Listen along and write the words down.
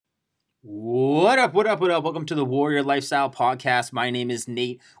What up, what up, what up? Welcome to the Warrior Lifestyle Podcast. My name is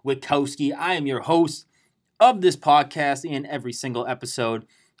Nate Witkowski. I am your host of this podcast and every single episode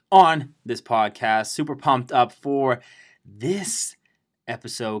on this podcast. Super pumped up for this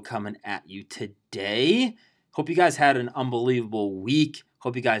episode coming at you today. Hope you guys had an unbelievable week.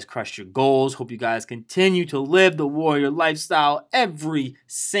 Hope you guys crushed your goals. Hope you guys continue to live the warrior lifestyle every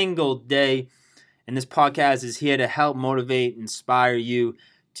single day. And this podcast is here to help motivate, inspire you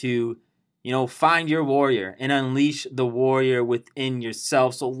to find your warrior and unleash the warrior within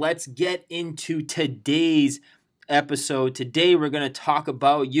yourself. So let's get into today's episode. Today, we're going to talk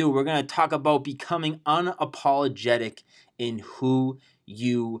about you. We're going to talk about becoming unapologetic in who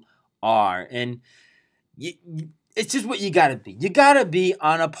you are. And it's just what you got to be. You got to be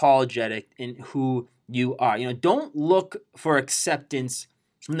unapologetic in who you are. Don't look for acceptance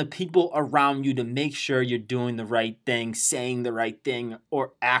from the people around you to make sure you're doing the right thing, saying the right thing,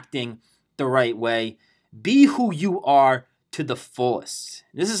 or acting the right way. Be who you are to the fullest.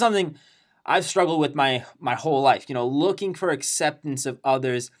 This is something I've struggled with my whole life, looking for acceptance of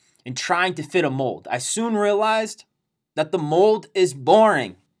others and trying to fit a mold. I soon realized that the mold is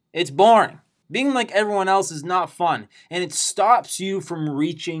boring. It's boring. Being like everyone else is not fun, and it stops you from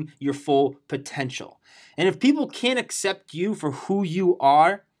reaching your full potential. And if people can't accept you for who you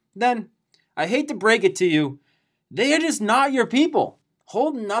are, then I hate to break it to you, they are just not your people.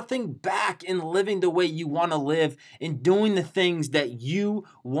 Hold nothing back in living the way you want to live and doing the things that you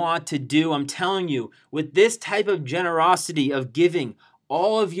want to do. I'm telling you, with this type of generosity of giving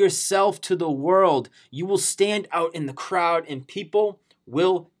all of yourself to the world, you will stand out in the crowd and people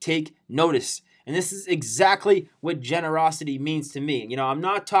will take notice. And this is exactly what generosity means to me. I'm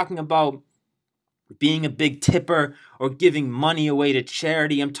not talking about being a big tipper or giving money away to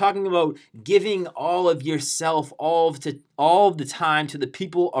charity. I'm talking about giving all of yourself, all of the time to the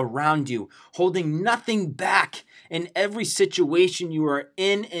people around you, holding nothing back in every situation you are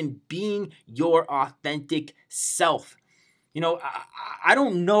in and being your authentic self. I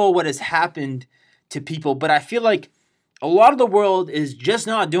don't know what has happened to people, but I feel like a lot of the world is just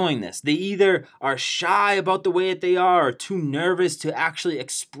not doing this. They either are shy about the way that they are or too nervous to actually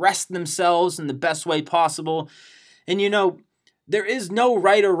express themselves in the best way possible. And there is no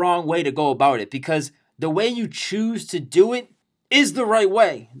right or wrong way to go about it because the way you choose to do it is the right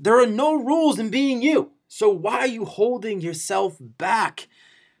way. There are no rules in being you. So why are you holding yourself back?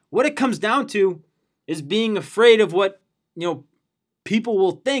 What it comes down to is being afraid of what, people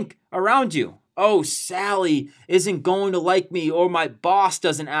will think around you. Oh, Sally isn't going to like me, or my boss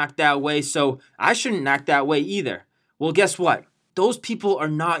doesn't act that way, so I shouldn't act that way either. Well, guess what? Those people are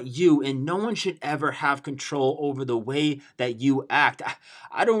not you, and no one should ever have control over the way that you act.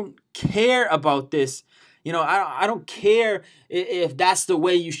 I don't care about this. I don't care if that's the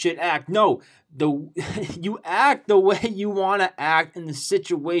way you should act. No, you act the way you want to act in the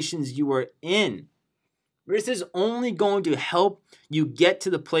situations you are in. This is only going to help you get to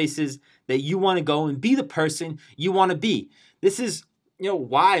the places that you want to go and be the person you want to be. This is,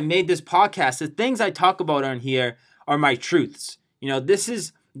 why I made this podcast. The things I talk about on here are my truths. This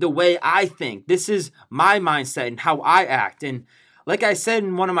is the way I think. This is my mindset and how I act. And like I said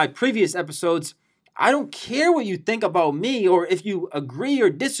in one of my previous episodes, I don't care what you think about me or if you agree or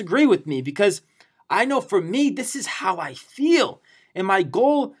disagree with me, because I know for me, this is how I feel. And my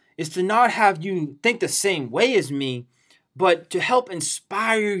goal is to not have you think the same way as me, but to help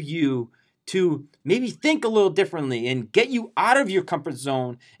inspire you to maybe think a little differently and get you out of your comfort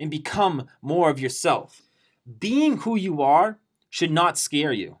zone and become more of yourself. Being who you are should not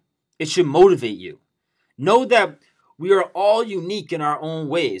scare you. It should motivate you. Know that we are all unique in our own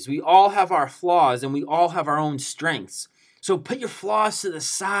ways. We all have our flaws and we all have our own strengths. So put your flaws to the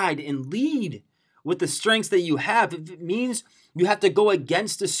side and lead with the strengths that you have. If it means you have to go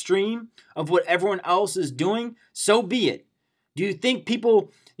against the stream of what everyone else is doing, so be it. Do you think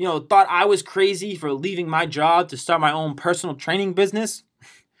people, thought I was crazy for leaving my job to start my own personal training business?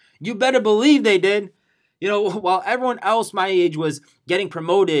 You better believe they did. While everyone else my age was getting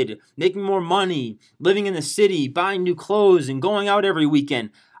promoted, making more money, living in the city, buying new clothes, and going out every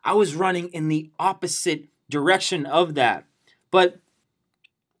weekend, I was running in the opposite direction of that. But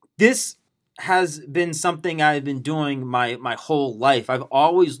this has been something I've been doing my whole life. I've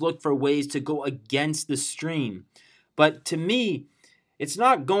always looked for ways to go against the stream. But to me, it's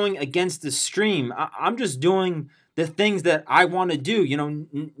not going against the stream. I'm just doing the things that I want to do.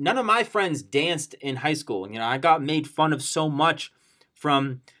 None of my friends danced in high school. I got made fun of so much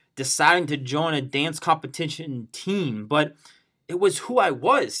from deciding to join a dance competition team, but it was who I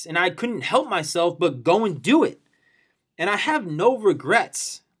was, and I couldn't help myself but go and do it. And I have no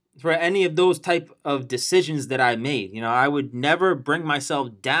regrets. for any of those type of decisions that I made. I would never bring myself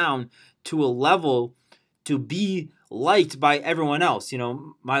down to a level to be liked by everyone else.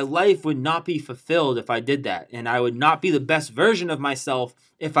 My life would not be fulfilled if I did that, and I would not be the best version of myself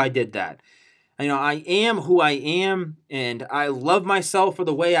if I did that. I am who I am, and I love myself for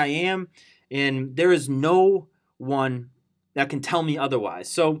the way I am, and there is no one that can tell me otherwise.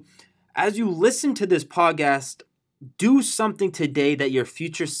 So as you listen to this podcast, do something today that your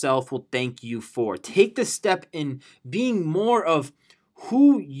future self will thank you for. Take the step in being more of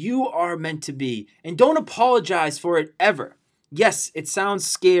who you are meant to be, and don't apologize for it ever. Yes, it sounds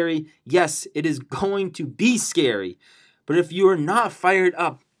scary. Yes, it is going to be scary. But if you are not fired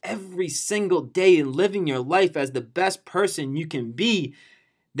up every single day and living your life as the best person you can be,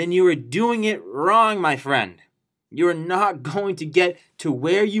 then you are doing it wrong, my friend. You are not going to get to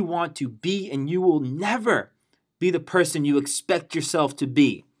where you want to be, and you will never be the person you expect yourself to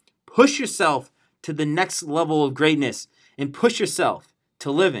be. Push yourself to the next level of greatness and push yourself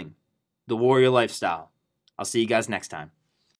to living the warrior lifestyle. I'll see you guys next time.